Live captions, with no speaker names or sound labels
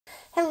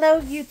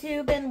Hello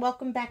YouTube and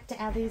welcome back to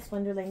Allie's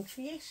Wonderland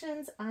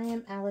Creations. I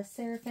am Alice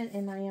Seraphin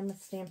and I am a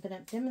Stampin'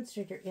 Up!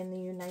 Demonstrator in the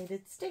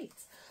United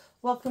States.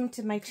 Welcome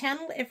to my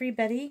channel,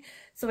 everybody.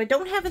 So I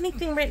don't have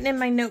anything written in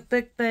my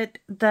notebook, but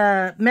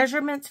the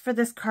measurements for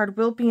this card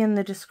will be in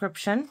the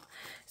description.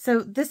 So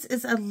this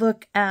is a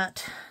look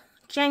at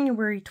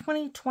January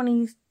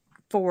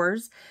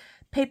 2024's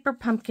paper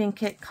pumpkin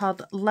kit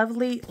called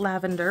Lovely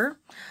Lavender.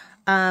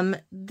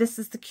 This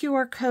is the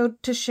QR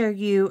code to show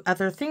you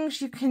other things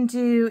you can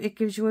do. It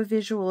gives you a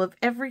visual of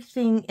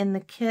everything in the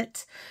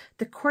kit.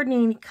 The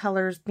coordinating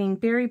colors being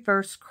Berry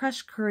Burst,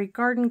 Crushed Curry,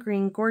 Garden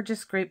Green,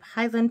 Gorgeous Grape,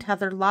 Highland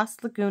Heather,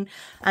 Lost Lagoon,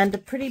 and a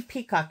Pretty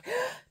Peacock.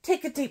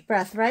 Take a deep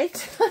breath,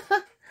 right?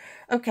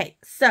 Okay,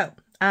 so,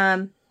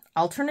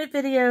 alternate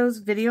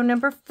videos. Video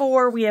number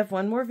 4. We have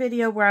one more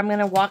video where I'm going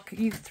to walk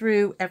you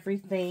through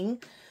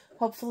everything.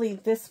 Hopefully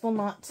this will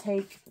not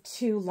take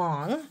too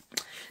long.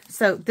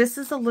 So this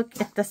is a look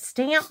at the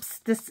stamps.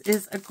 This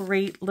is a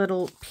great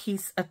little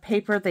piece of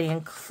paper they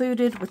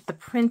included with the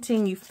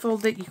printing. You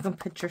fold it, you can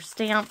put your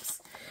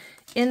stamps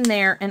in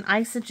there, and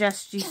I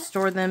suggest you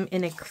store them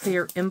in a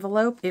clear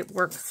envelope. It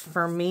works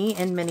for me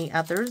and many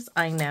others,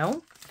 I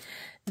know.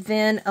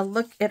 Then a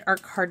look at our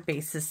card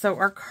bases. So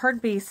our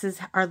card bases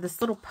are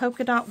this little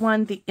polka dot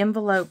one, the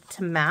envelope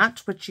to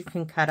match, which you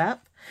can cut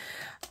up.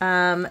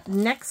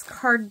 Next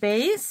card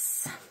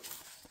base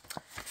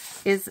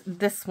is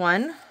this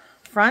one,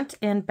 front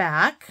and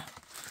back.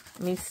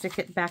 Let me stick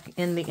it back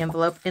in the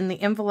envelope. And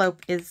the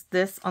envelope is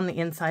this on the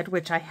inside,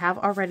 which I have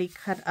already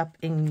cut up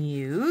and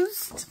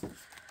used.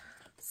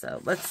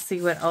 So let's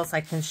see what else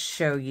I can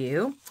show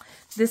you.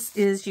 This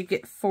is, you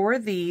get 4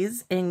 of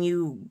these and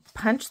you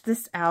punch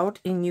this out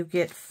and you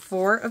get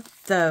 4 of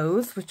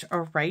those, which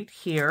are right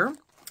here.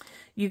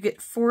 You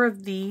get 4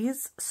 of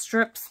these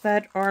strips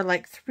that are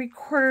like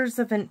 3/4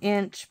 of an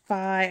inch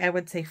by, I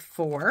would say,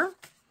 4.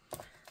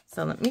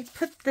 So let me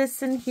put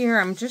this in here.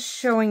 I'm just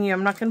showing you.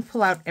 I'm not going to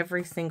pull out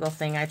every single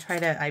thing.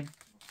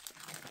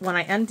 When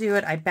I undo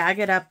it, I bag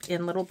it up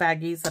in little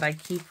baggies that I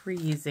keep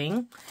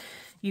reusing.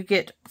 You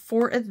get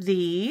 4 of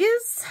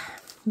these.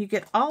 You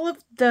get all of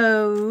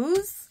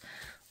those.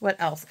 What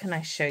else can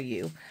I show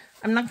you?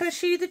 I'm not going to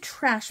show you the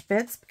trash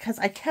bits because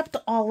I kept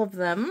all of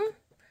them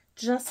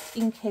just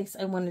in case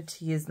I wanted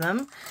to use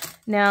them.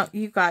 Now,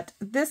 you got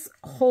this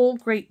whole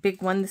great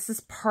big one. This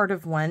is part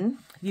of one.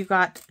 You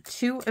got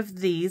 2 of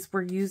these.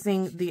 We're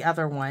using the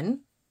other one.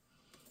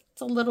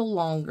 It's a little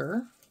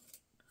longer.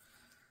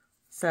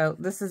 So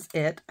this is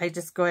it. I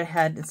just go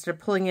ahead, instead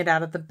of pulling it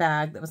out of the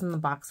bag that was in the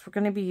box, we're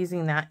going to be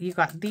using that. You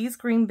got these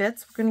green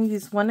bits. We're going to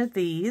use one of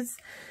these.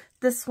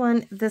 This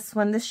one, this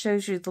one. This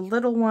shows you the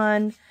little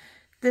one,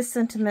 this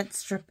sentiment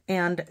strip,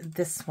 and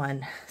this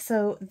one.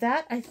 So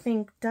that, I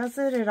think, does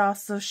it. It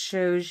also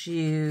shows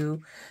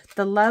you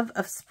the Love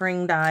of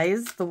Spring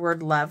dies, the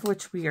word love,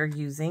 which we are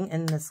using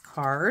in this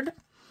card.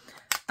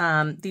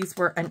 These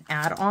were an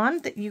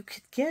add-on that you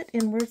could get.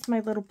 And where's my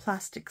little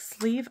plastic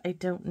sleeve? I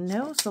don't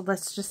know. So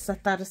let's just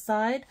set that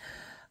aside.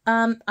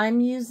 I'm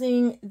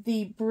using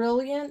the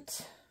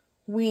Brilliant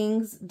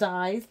Wings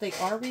dies. They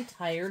are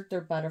retired.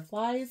 They're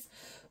butterflies.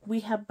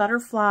 We have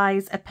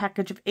butterflies, a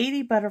package of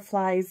 80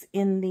 butterflies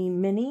in the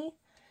mini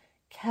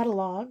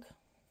catalog.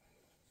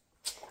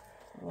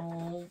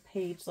 Oh,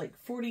 page like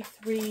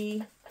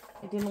 43.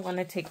 I didn't want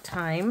to take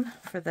time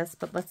for this,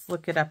 but let's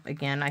look it up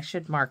again. I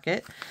should mark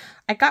it.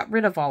 I got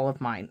rid of all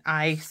of mine.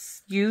 I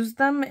used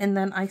them and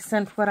then I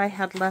sent what I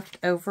had left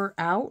over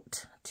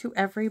out to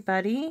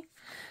everybody.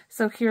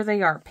 So here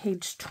they are,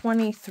 page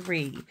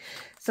 23.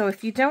 So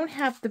if you don't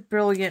have the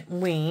Brilliant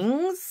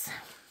Wings,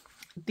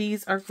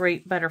 these are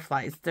great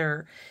butterflies.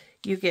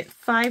 You get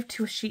 5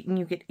 to a sheet and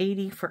you get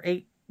 40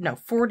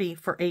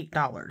 for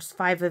 $8.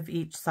 5 of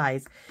each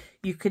size.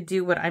 You could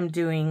do what I'm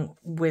doing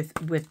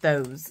with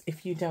those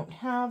if you don't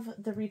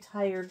have the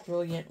retired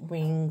Brilliant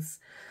Wings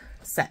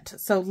set.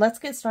 So let's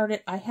get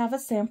started. I have a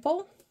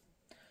sample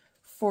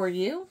for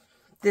you.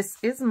 This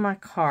is my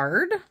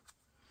card.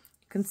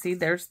 You can see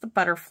there's the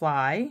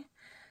butterfly.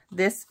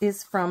 This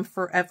is from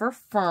Forever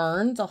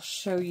Ferns. I'll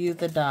show you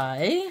the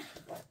die.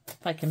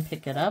 If I can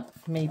pick it up.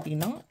 Maybe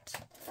not.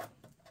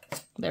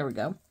 There we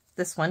go.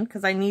 This one,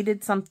 because I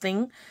needed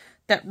something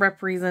that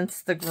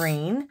represents the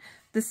green.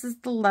 This is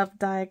the love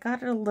die. I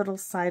got it a little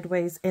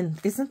sideways. And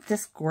isn't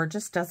this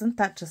gorgeous? Doesn't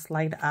that just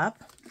light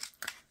up?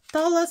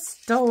 Dollar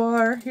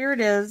store. Here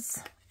it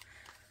is.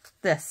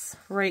 This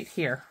right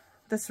here.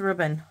 This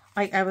ribbon.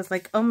 I was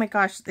like, oh my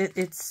gosh,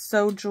 it's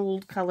so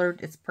jeweled colored.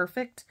 It's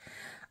perfect.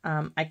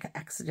 I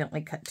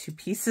accidentally cut 2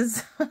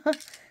 pieces.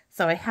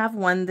 So I have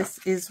one. This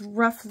is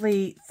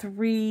roughly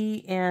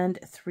 3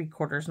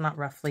 3/4. Not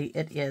roughly.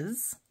 It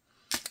is.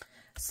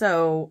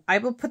 So I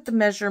will put the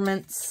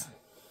measurements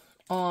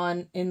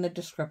in the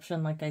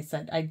description. Like I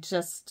said, I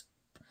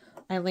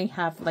only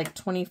have like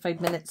 25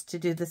 minutes to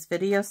do this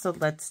video. So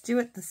let's do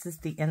it. This is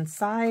the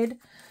inside.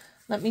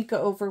 Let me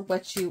go over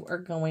what you are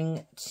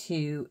going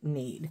to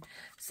need.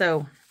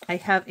 So I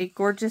have a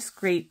Gorgeous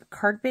Grape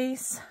card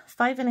base,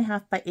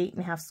 5.5 by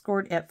 8.5,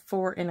 scored at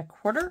 4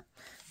 1/4.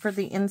 for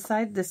the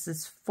inside. This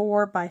is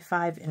 4 by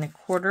 5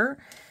 1/4.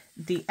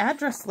 The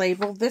address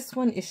label, this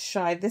one is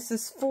shy. This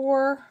is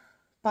 4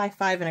 by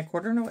 5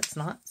 1/4. No, it's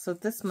not. So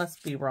this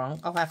must be wrong.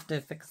 I'll have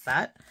to fix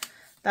that.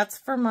 That's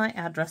for my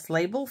address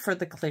label for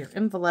the clear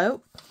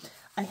envelope.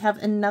 I have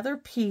another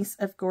piece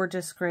of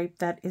gorgeous grape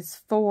that is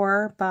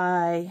 4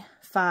 by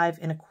 5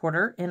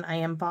 1/4, and I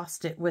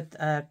embossed it with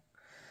a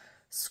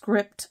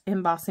script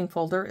embossing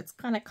folder. It's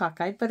kind of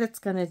cockeyed, but it's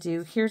going to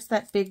do. Here's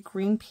that big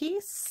green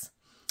piece.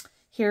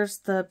 Here's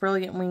the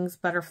Brilliant Wings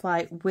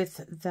butterfly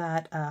with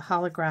that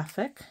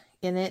holographic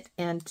in it,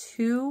 and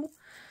 2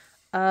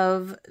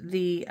 of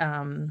the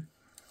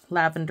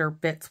lavender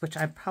bits, which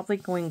I'm probably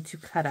going to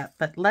cut up.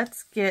 But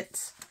let's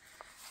get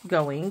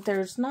going.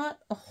 There's not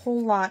a whole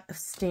lot of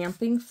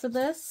stamping for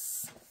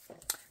this,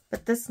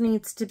 but this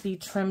needs to be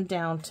trimmed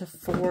down to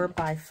 4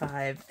 by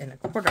 5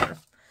 1/4.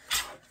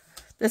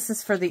 This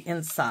is for the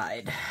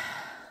inside,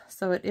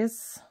 so it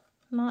is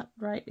not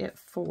right at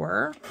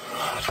 4.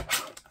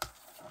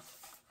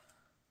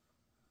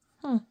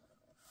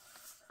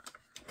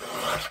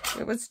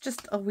 It was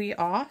just a wee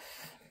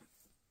off.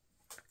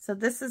 So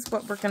this is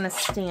what we're going to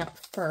stamp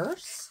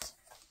first,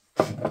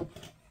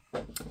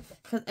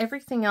 because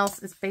everything else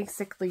is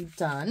basically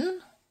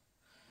done.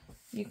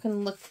 You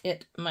can look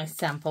at my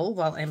sample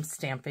while I'm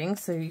stamping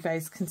so you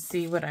guys can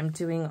see what I'm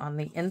doing on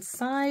the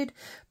inside.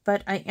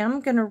 But I am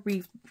going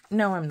to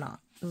no, I'm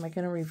not. Am I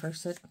going to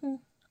reverse it?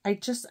 I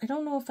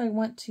don't know if I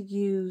want to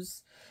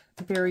use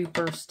Berry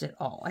Burst at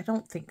all. I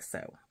don't think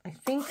so. I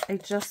think I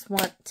just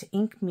want to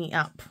ink me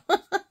up.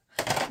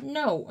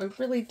 No, I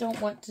really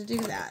don't want to do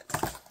that.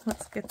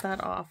 Let's get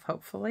that off,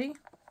 hopefully.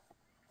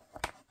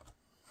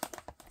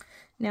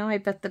 Now I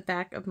bet the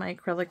back of my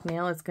acrylic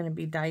nail is going to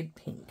be dyed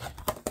pink.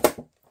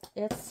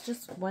 It's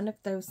just one of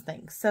those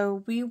things.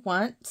 So we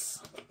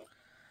want,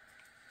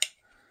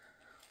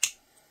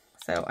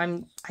 so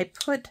I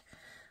put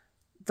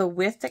the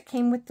width that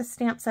came with the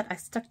stamp set, I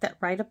stuck that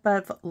right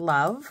above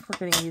love. We're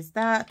going to use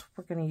that.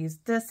 We're going to use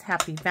this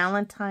Happy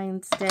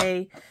Valentine's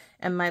Day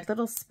and my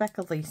little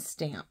speckly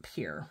stamp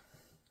here.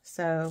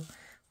 So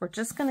we're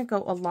just going to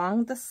go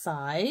along the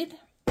side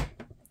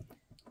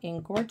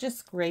in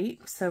Gorgeous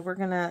Grape. So we're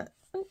going to,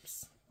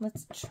 oops,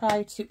 let's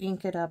try to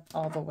ink it up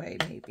all the way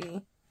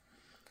maybe.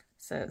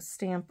 So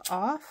stamp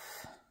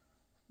off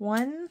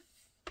 1,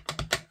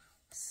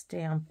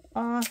 stamp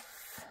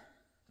off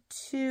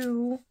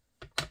 2,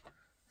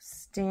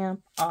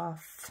 stamp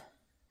off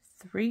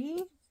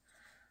 3.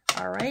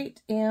 All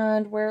right,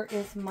 and where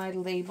is my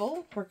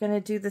label? We're going to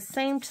do the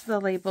same to the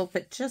label,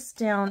 but just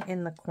down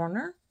in the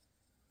corner.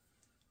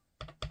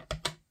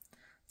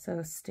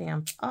 So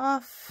stamp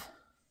off.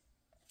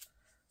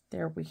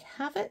 There we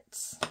have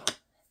it.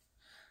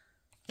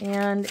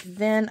 And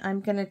then I'm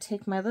going to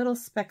take my little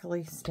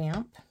speckly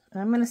stamp,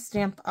 and I'm going to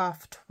stamp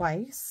off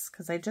twice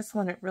because I just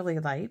want it really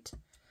light.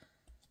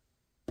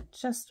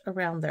 Just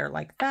around there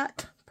like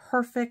that.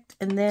 Perfect.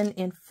 And then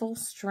in full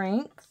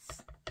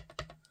strength,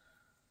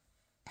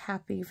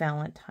 Happy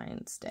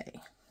Valentine's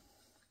Day.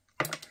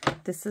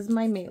 This is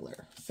my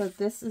mailer. So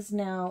this is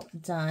now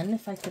done.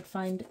 If I could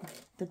find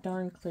the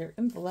darn clear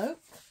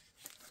envelope.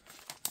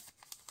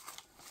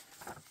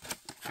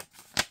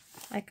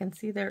 I can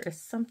see there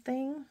is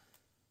something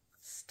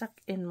stuck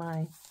in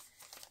my,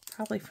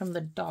 probably from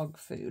the dog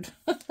food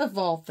of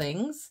all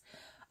things.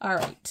 All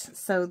right,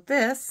 so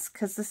this,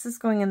 because this is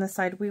going in the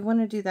side, we want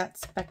to do that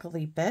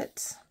speckly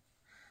bit.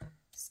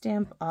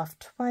 Stamp off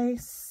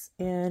twice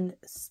and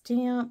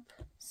stamp,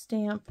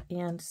 stamp,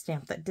 and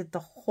stamp. That did the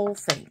whole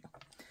thing.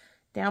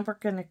 Now we're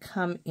going to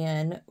come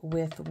in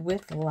with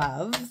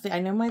Love. I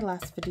know my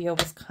last video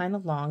was kind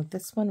of long.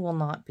 This one will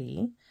not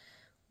be.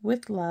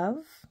 With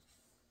Love.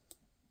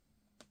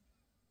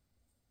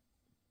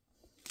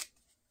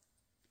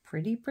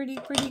 Pretty, pretty,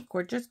 pretty.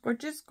 Gorgeous,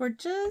 gorgeous,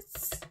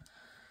 gorgeous.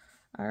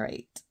 All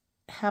right.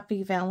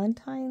 Happy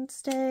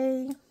Valentine's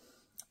Day.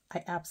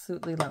 I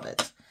absolutely love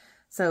it.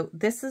 So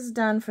this is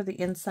done for the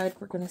inside.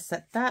 We're going to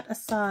set that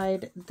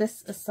aside,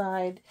 this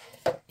aside,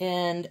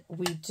 and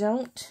we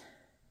don't,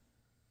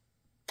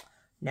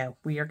 no,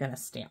 we are going to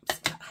stamp.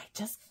 I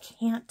just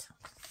can't.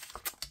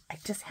 I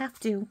just have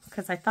to,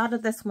 because I thought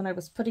of this when I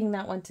was putting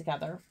that one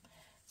together.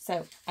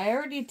 So I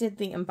already did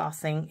the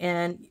embossing,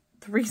 and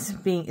the reason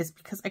being is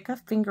because I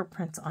got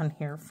fingerprints on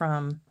here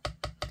from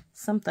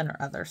something or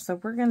other. So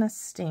we're going to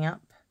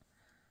stamp.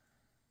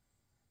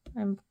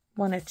 I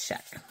want to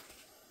check.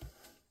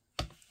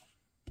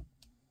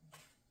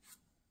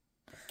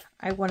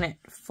 I want it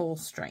full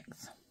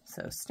strength.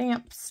 So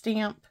stamp,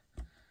 stamp.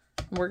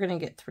 We're going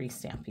to get 3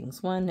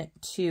 stampings. 1,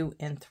 2,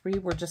 and 3.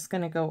 We're just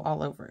going to go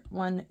all over it.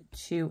 1,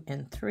 2,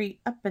 and 3.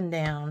 Up and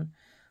down.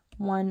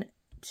 1,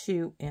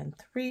 2, and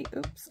 3.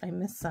 Oops, I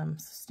missed some.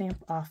 So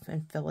stamp off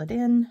and fill it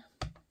in.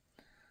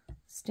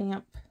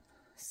 Stamp,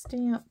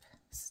 stamp,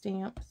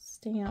 stamp,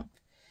 stamp,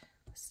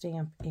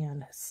 stamp,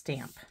 and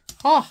stamp.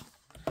 Oh,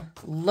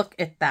 look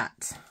at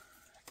that.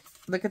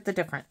 Look at the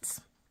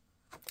difference.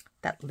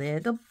 That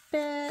little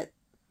bit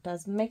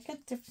does make a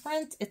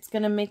difference. It's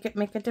going to make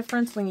a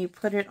difference when you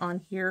put it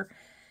on here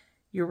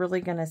you're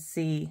really going to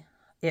see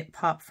it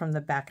pop from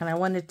the back. And I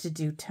wanted to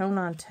do tone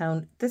on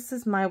tone. This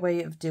is my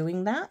way of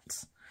doing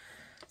that.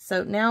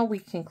 So now we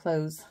can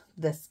close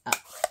this up.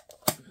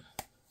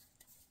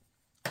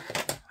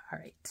 All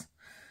right.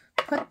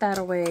 Put that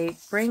away.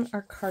 Bring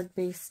our card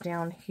base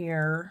down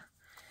here.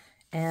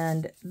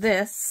 And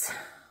this,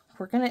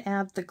 we're going to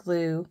add the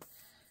glue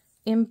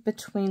in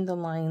between the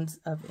lines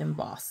of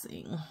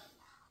embossing,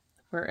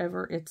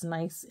 wherever it's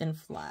nice and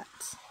flat.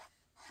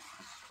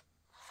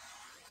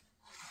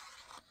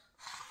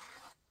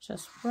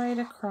 Just right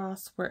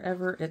across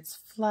wherever it's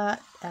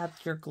flat, add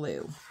your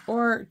glue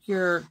or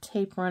your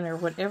tape runner,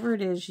 whatever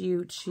it is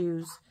you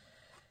choose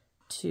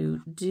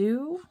to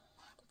do.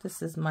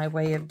 This is my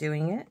way of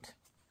doing it.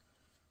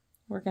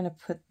 We're going to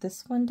put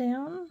this one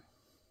down.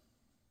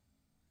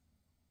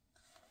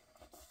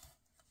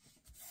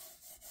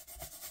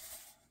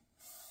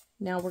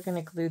 Now we're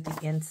going to glue the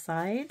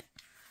inside.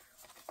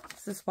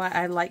 This is why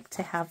I like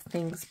to have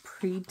things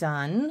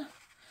pre-done,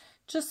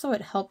 just so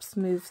it helps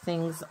move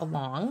things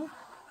along.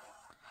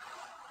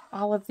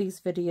 All of these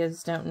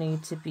videos don't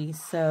need to be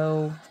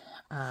so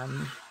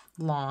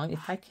long.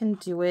 If I can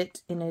do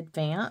it in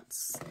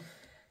advance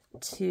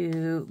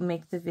to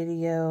make the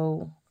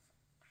video,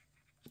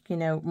 you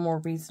know, more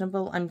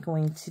reasonable, I'm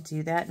going to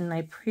do that. And I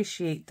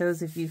appreciate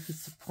those of you who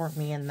support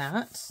me in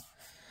that,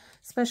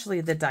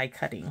 especially the die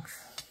cutting.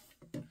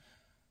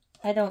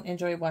 I don't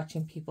enjoy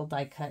watching people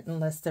die cut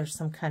unless there's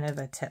some kind of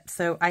a tip.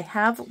 So I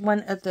have one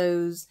of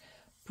those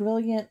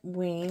brilliant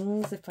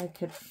wings, if I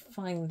could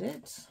find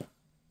it.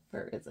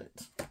 Where is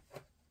it?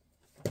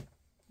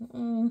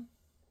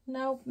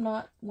 Nope,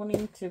 not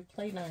wanting to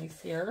play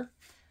nice here.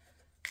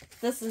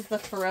 This is the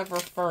Forever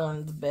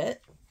Ferns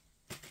bit.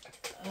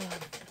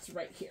 It's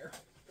right here.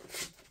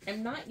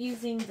 I'm not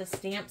using the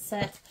stamp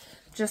set,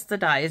 just the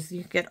dies.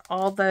 You get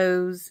all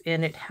those,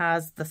 and it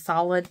has the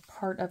solid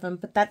part of them,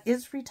 but that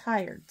is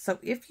retired. So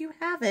if you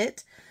have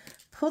it,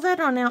 pull that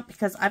on out,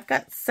 because I've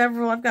got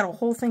several. I've got a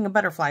whole thing of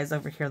butterflies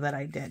over here that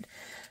I did.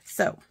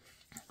 So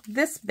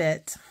this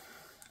bit,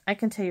 I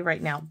can tell you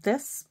right now,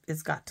 this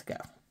has got to go.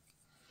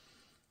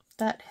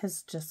 That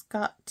has just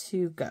got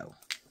to go.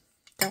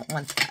 Don't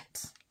want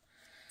that.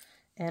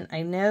 And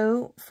I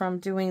know from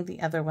doing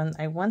the other one,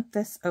 I want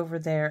this over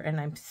there, and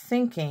I'm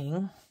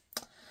thinking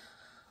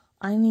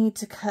I need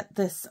to cut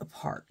this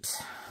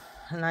apart.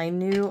 And I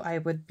knew I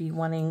would be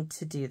wanting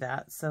to do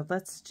that, so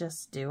let's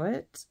just do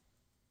it.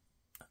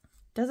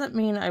 Doesn't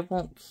mean I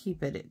won't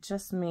keep it. It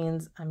just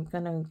means I'm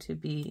going to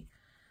be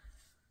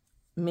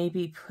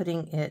maybe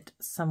putting it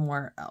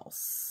somewhere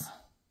else.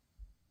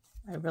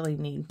 I really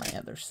need my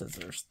other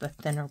scissors, the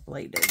thinner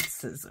bladed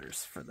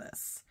scissors for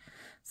this.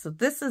 So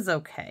this is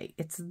okay.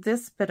 It's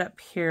this bit up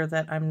here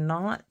that I'm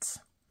not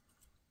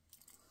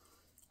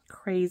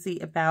crazy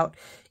about.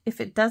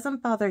 If it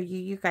doesn't bother you,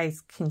 you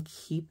guys can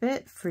keep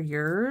it for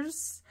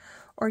yours.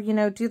 Or, you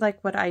know, do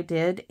like what I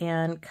did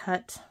and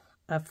cut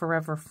a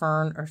Forever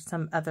Fern or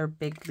some other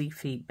big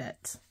leafy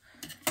bit.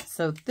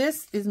 So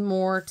this is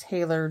more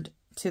tailored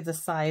to the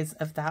size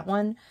of that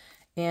one.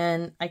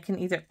 And I can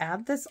either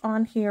add this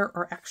on here,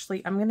 or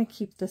actually I'm going to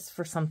keep this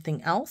for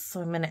something else. So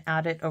I'm going to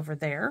add it over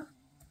there.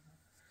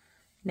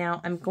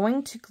 Now I'm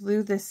going to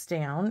glue this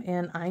down,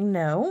 and I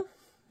know,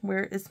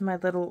 where is my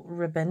little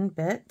ribbon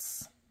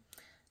bits?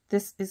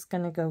 This is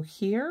going to go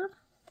here.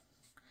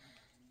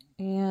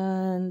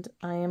 And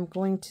I am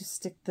going to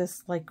stick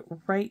this like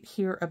right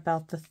here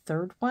about the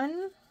third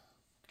one.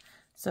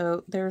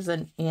 So there's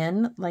an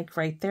N like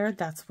right there.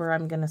 That's where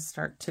I'm going to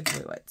start to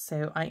glue it.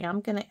 So I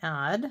am going to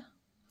add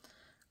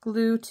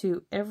glue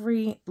to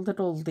every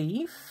little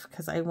leaf,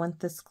 because I want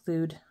this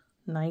glued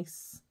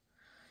nice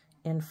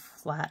and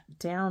flat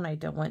down. I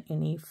don't want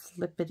any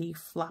flippity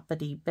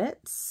floppity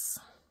bits.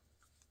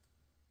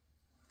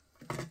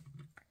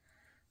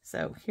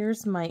 So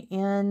here's my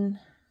N.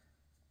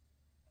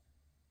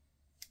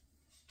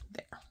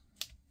 There.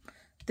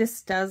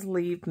 This does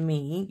leave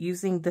me,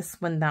 using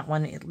this one, that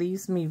one, it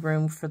leaves me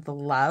room for the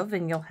love,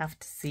 and you'll have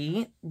to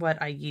see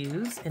what I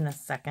use in a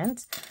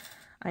second.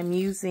 I'm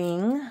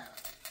using,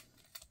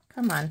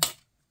 come on,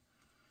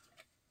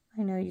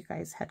 I know you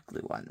guys had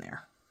glue on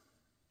there.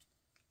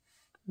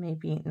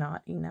 Maybe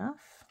not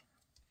enough.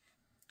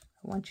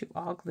 I want you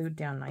all glued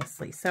down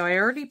nicely. So I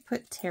already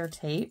put tear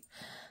tape.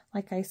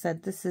 Like I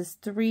said, this is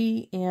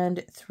 3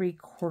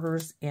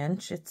 3/4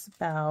 inch. It's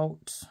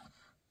about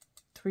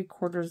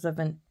 3/4 of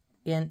an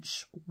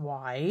inch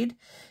wide.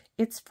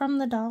 It's from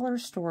the dollar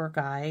store,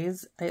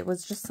 guys. It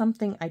was just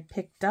something I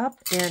picked up,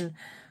 and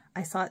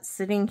I saw it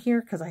sitting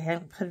here because I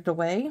hadn't put it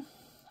away.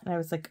 And I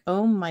was like,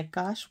 oh my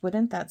gosh,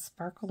 wouldn't that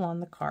sparkle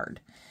on the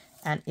card?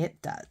 And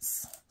it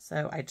does.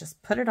 So I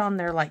just put it on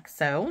there like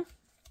so.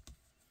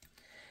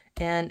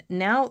 And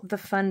now the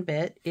fun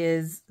bit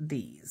is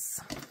these.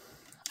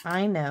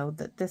 I know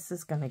that this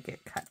is going to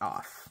get cut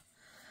off.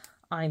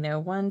 I know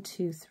 1,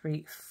 2,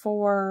 3,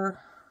 4,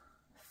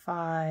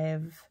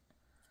 5.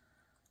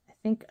 I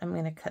think I'm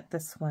going to cut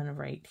this one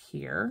right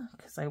here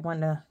because I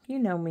want to, you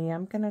know me,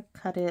 I'm going to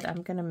cut it.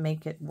 I'm going to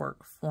make it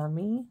work for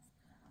me.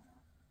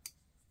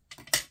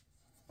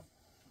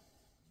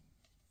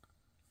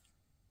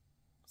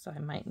 So I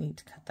might need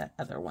to cut that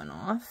other one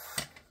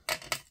off.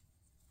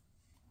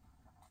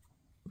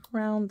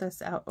 Round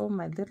this out. Oh,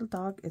 my little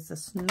dog is a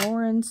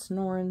snoring,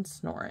 snoring,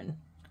 snoring.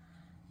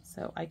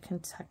 So I can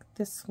tuck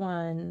this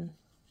one.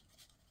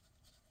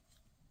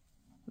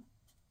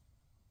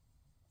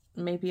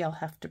 Maybe I'll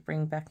have to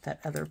bring back that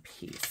other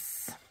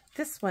piece.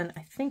 This one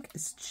I think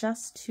is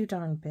just too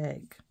darn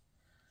big.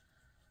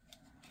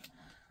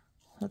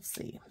 Let's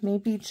see,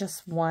 maybe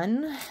just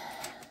one.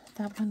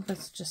 That one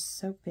was just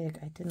so big,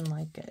 I didn't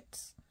like it.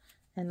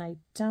 And I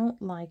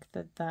don't like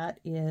that that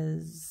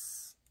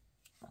is,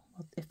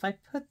 if I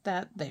put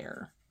that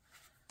there,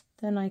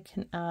 then I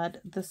can add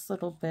this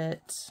little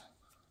bit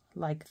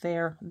like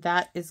there.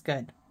 That is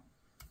good.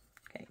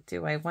 Okay,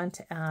 do I want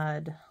to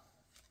add,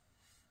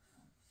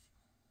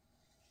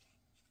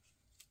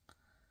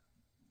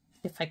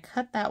 if I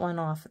cut that one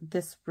off,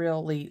 this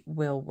really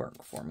will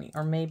work for me.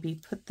 Or maybe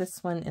put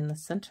this one in the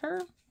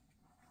center.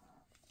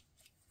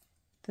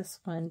 This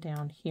one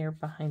down here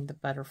behind the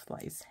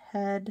butterfly's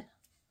head.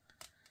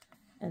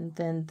 And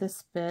then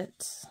this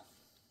bit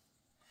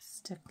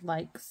stick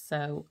like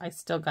so. I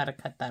still got to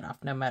cut that off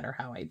no matter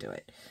how I do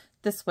it.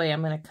 This way I'm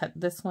going to cut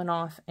this one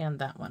off and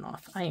that one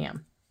off. I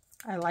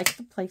like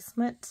the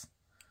placement.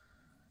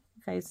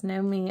 You guys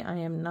know me. I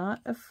am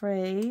not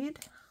afraid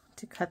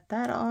to cut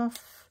that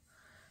off.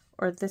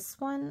 Or this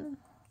one.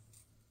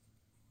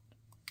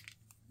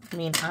 I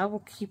mean, I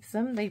will keep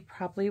them. They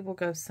probably will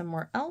go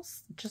somewhere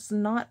else, just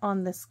not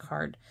on this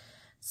card.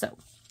 So,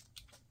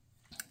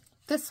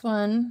 this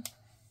one,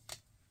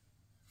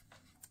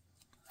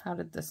 how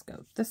did this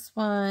go? This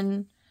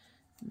one,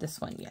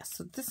 yes.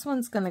 So this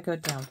one's going to go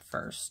down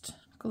first.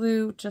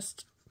 Glue,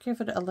 just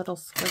give it a little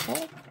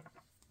squiggle.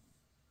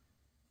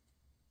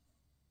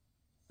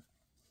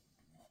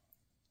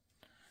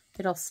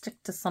 It'll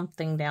stick to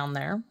something down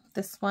there.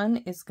 This one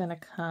is going to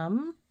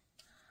come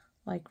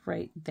like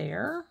right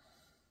there.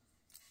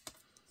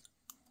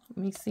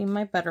 Let me see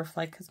my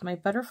butterfly, because my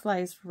butterfly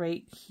is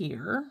right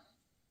here.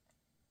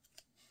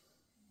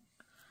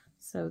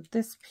 So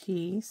this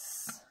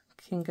piece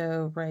can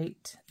go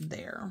right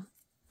there.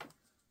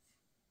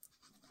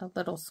 A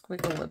little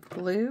squiggle of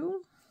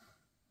glue.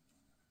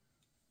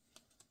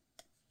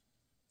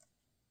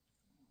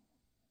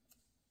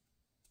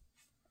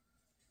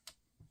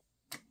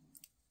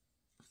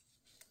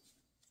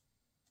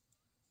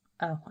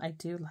 Oh, I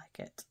do like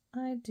it.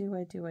 I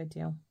do.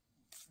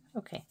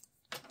 Okay.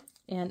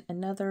 And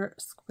another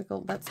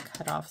squiggle. Let's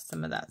cut off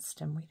some of that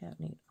stem. We don't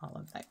need all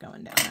of that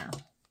going down there.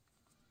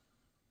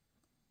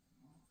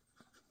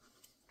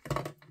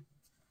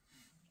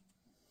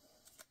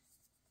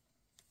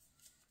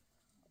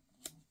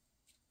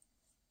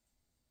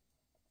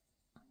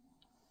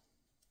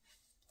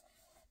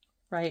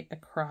 Right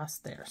across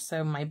there.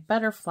 So my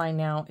butterfly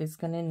now is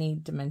going to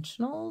need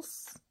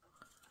dimensionals.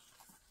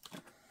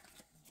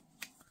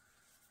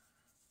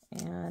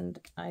 And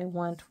I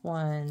want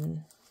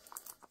one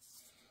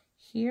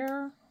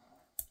here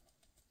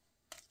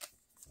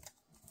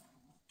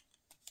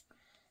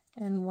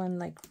and one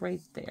like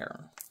right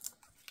there.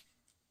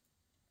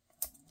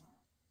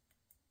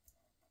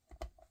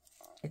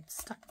 It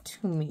stuck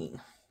to me.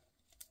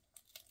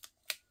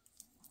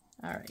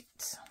 All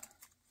right.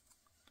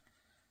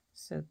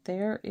 So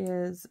there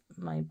is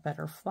my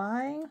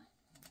butterfly.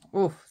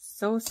 Oh,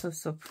 so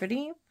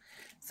pretty.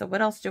 So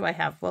what else do I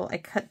have? Well, I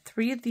cut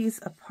 3 of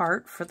these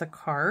apart for the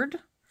card.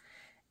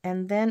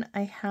 And then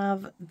I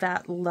have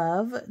that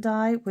love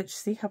die, which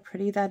see how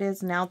pretty that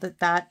is now that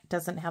that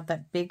doesn't have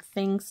that big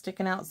thing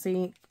sticking out.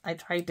 See, I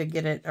tried to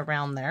get it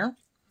around there.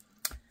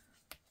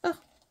 Oh,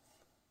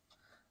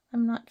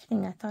 I'm not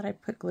kidding. I thought I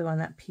put glue on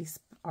that piece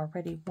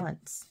already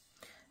once.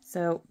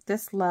 So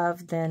this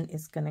love then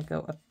is going to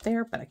go up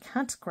there, but I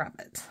can't grab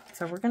it.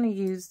 So we're going to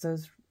use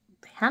those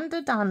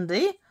handy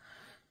dandy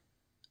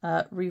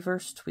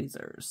reverse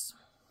tweezers.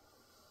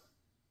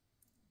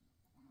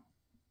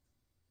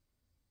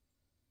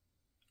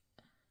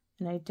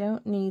 And I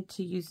don't need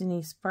to use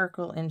any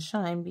sparkle and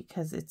shine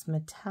because it's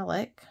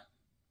metallic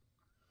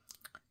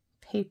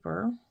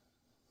paper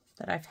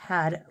that I've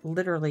had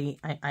literally,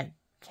 I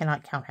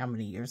cannot count how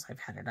many years I've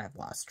had it. I've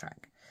lost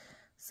track.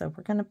 So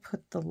we're going to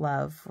put the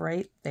love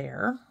right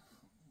there.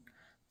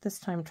 This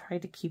time try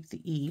to keep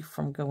the E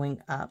from going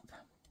up.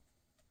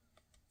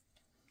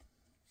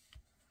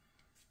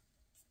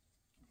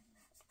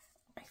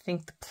 I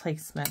think the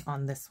placement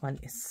on this one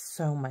is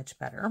so much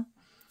better.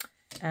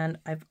 And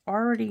I've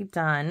already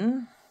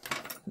done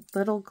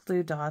little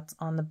glue dots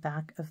on the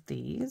back of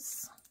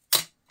these.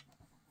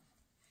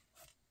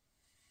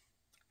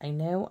 I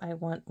know I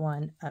want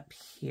one up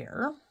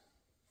here.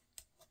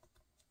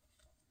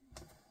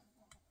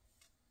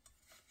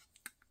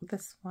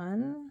 This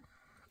one,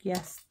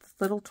 yes, the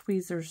little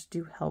tweezers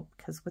do help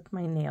because with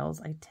my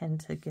nails, I tend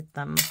to get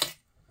them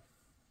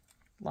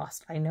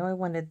lost. I know I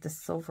wanted the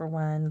silver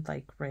one,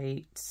 like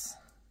right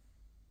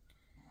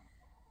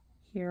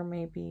here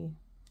maybe.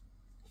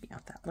 Yeah,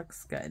 that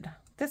looks good.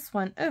 This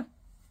one, oh,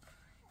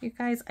 you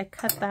guys, I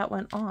cut that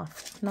one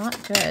off.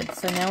 Not good.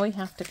 So now we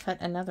have to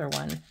cut another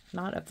one.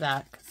 Not of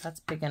that, because that's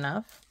big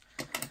enough.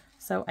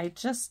 So I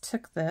just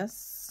took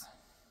this.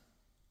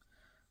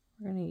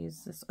 We're going to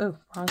use this. Oh,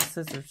 wrong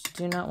scissors.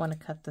 Do not want to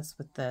cut this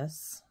with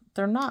this.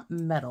 They're not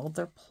metal.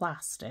 They're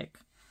plastic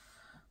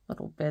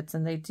little bits.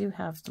 And they do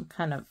have some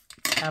kind of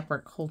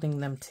fabric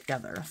holding them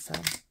together. So,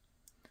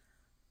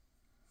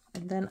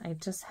 and then I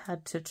just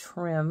had to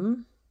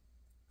trim.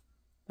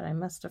 But I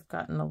must have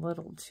gotten a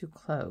little too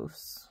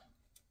close.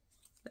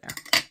 There.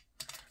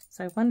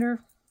 So I wonder,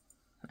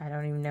 I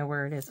don't even know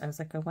where it is. I was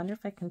like, I wonder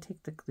if I can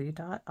take the glue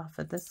dot off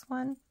of this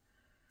one.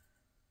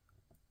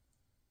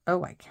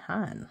 Oh, I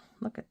can.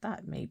 Look at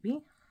that,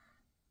 maybe.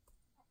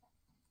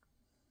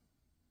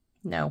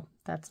 No,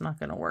 that's not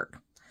going to work.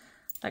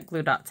 That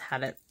glue dot's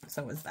had it.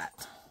 So is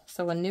that.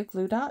 So a new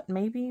glue dot,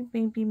 maybe.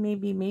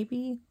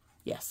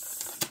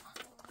 Yes.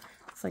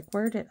 It's like,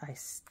 where did I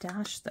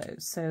stash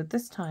those? So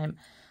this time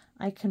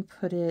I can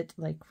put it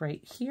like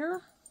right here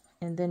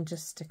and then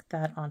just stick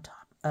that on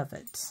top of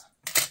it.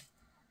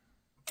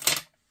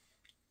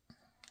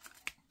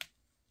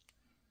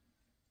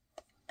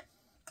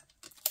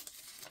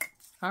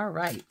 All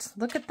right,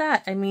 look at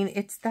that. I mean,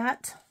 it's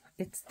that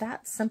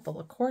simple.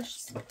 Of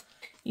course,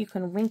 you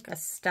can wink a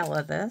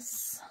Stella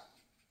this.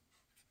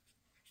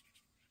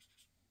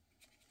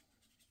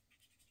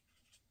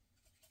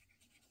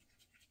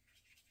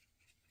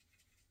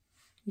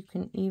 You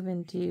can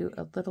even do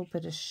a little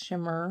bit of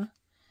shimmer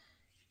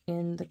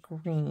in the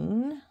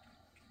green,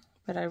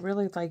 but I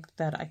really like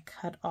that I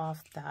cut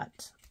off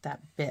that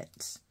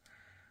bit.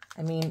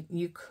 I mean,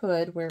 you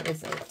could, where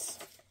is it?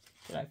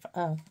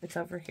 Oh, it's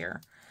over here.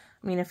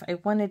 I mean, if I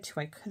wanted to,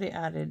 I could have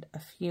added a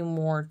few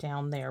more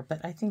down there,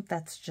 but I think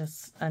that's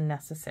just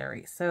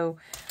unnecessary. So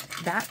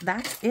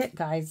that's it,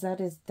 guys.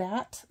 That is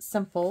that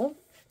simple.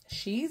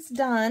 She's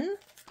done.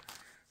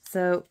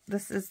 So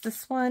this is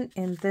this one,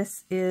 and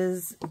this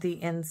is the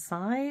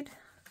inside.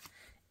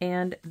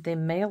 And the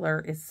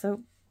mailer is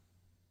so,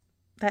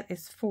 that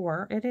is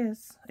 4. It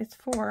is. It's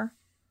 4.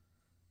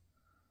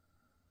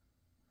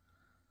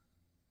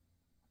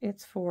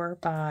 It's 4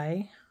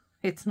 by...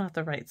 It's not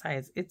the right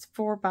size. It's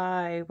 4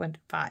 by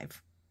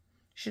 5.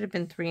 Should have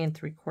been 3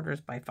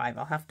 3/4 by 5.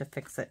 I'll have to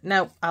fix it.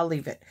 No, I'll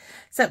leave it.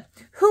 So,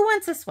 who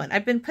wants this one?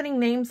 I've been putting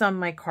names on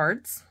my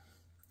cards.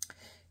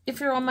 If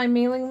you're on my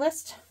mailing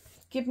list,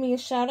 give me a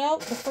shout out.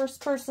 The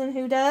first person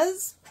who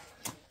does,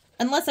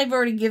 unless I've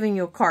already given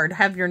you a card,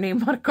 have your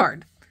name on a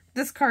card.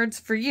 This card's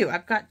for you.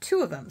 I've got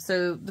 2 of them.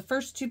 So, the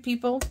first 2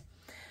 people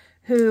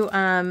who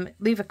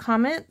leave a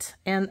comment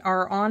and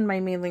are on my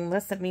mailing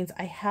list, that means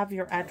I have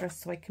your address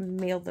so I can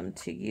mail them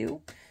to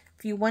you.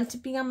 If you want to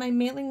be on my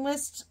mailing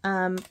list,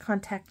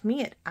 contact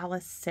me at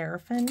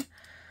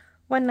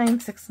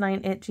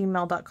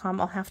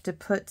aliceseraphin1969@gmail.com. I'll have to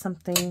put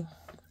something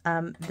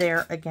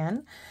there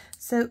again.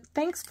 So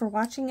thanks for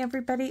watching,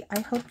 everybody.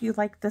 I hope you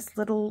like this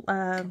little,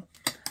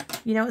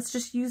 you know, it's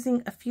just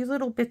using a few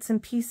little bits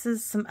and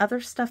pieces, some other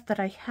stuff that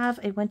I have.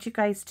 I want you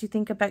guys to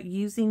think about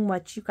using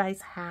what you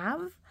guys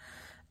have.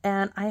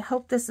 And I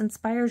hope this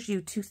inspires you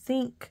to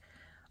think,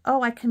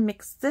 oh, I can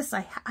mix this.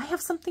 I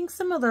have something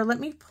similar. Let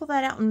me pull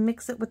that out and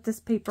mix it with this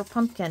paper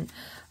pumpkin.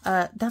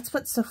 That's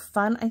what's so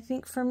fun, I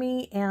think, for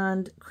me.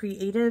 And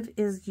creative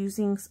is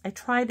using, I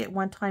tried at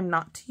one time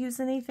not to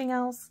use anything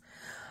else.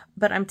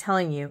 But I'm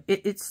telling you,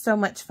 it's so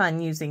much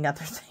fun using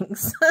other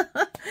things.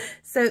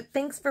 So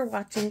thanks for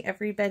watching,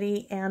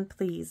 everybody. And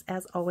please,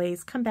 as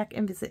always, come back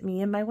and visit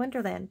me in my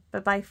Wonderland.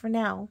 Bye-bye for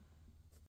now.